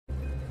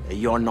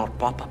You're not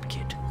Pop-Up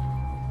Kid.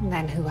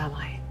 Then who am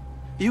I?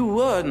 You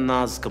were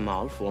Naz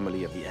Kamal,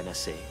 formerly of the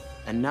NSA,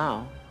 and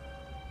now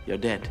you're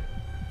dead.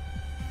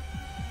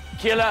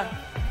 Killer,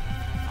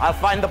 I'll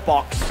find the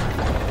box.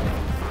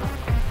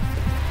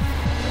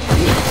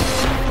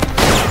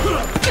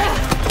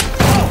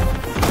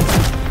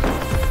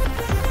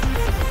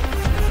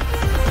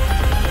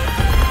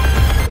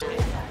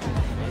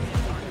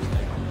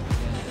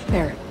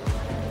 There.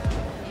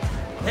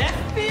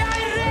 FBI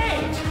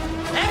raid!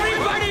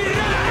 Everybody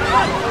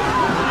run!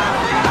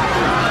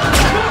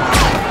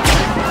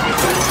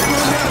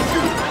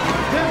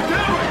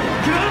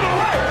 Get out of the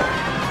way!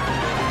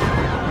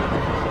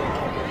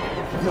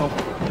 No.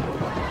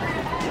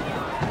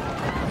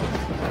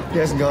 He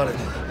hasn't got it.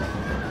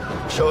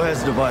 Show has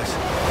the device.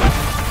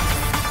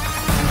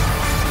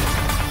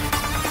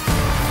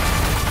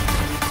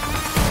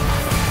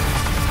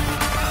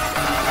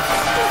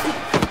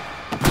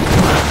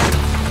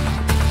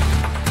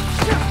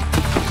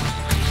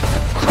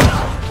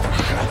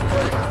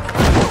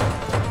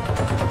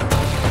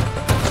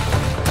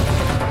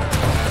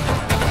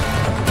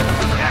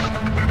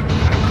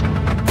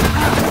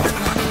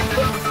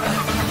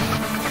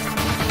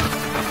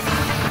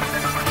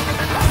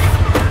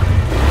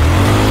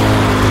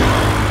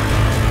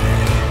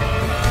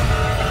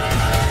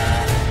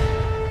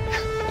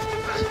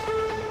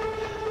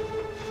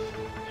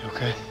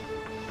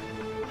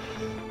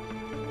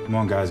 Come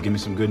on, guys, give me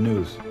some good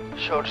news.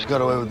 Show just got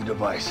away with the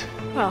device.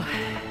 Well,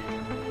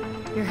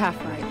 you're half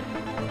right.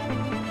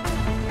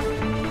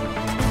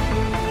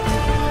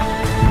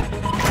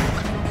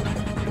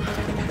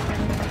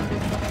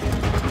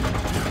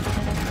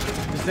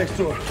 He's next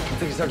door. I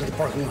think he's out to the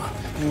parking lot.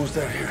 Almost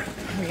out here.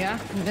 Oh, yeah?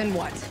 And then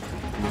what?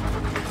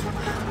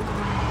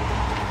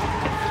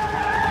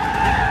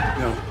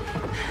 No.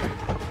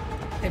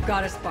 They've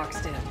got us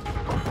boxed in.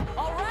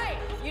 All right,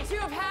 you two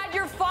have had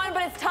your fun,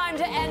 but it's time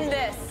to end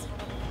this.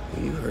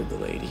 You heard the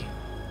lady.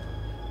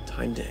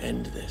 Time to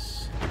end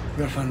this. We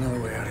gotta find another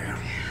way out of here.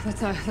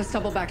 Let's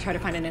double back, try to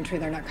find an entry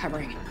they're not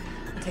covering.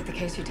 I'll take the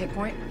case, you take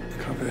point.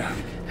 Copy that.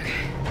 Okay.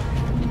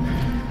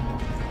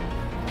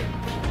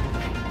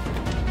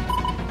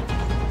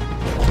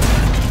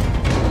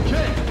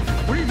 Jane,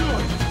 what are you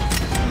doing?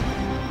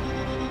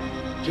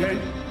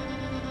 Jane,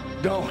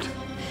 don't.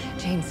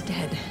 Jane's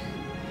dead.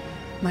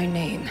 My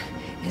name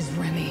is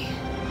Remy.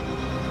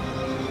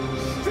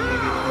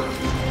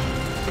 Stop!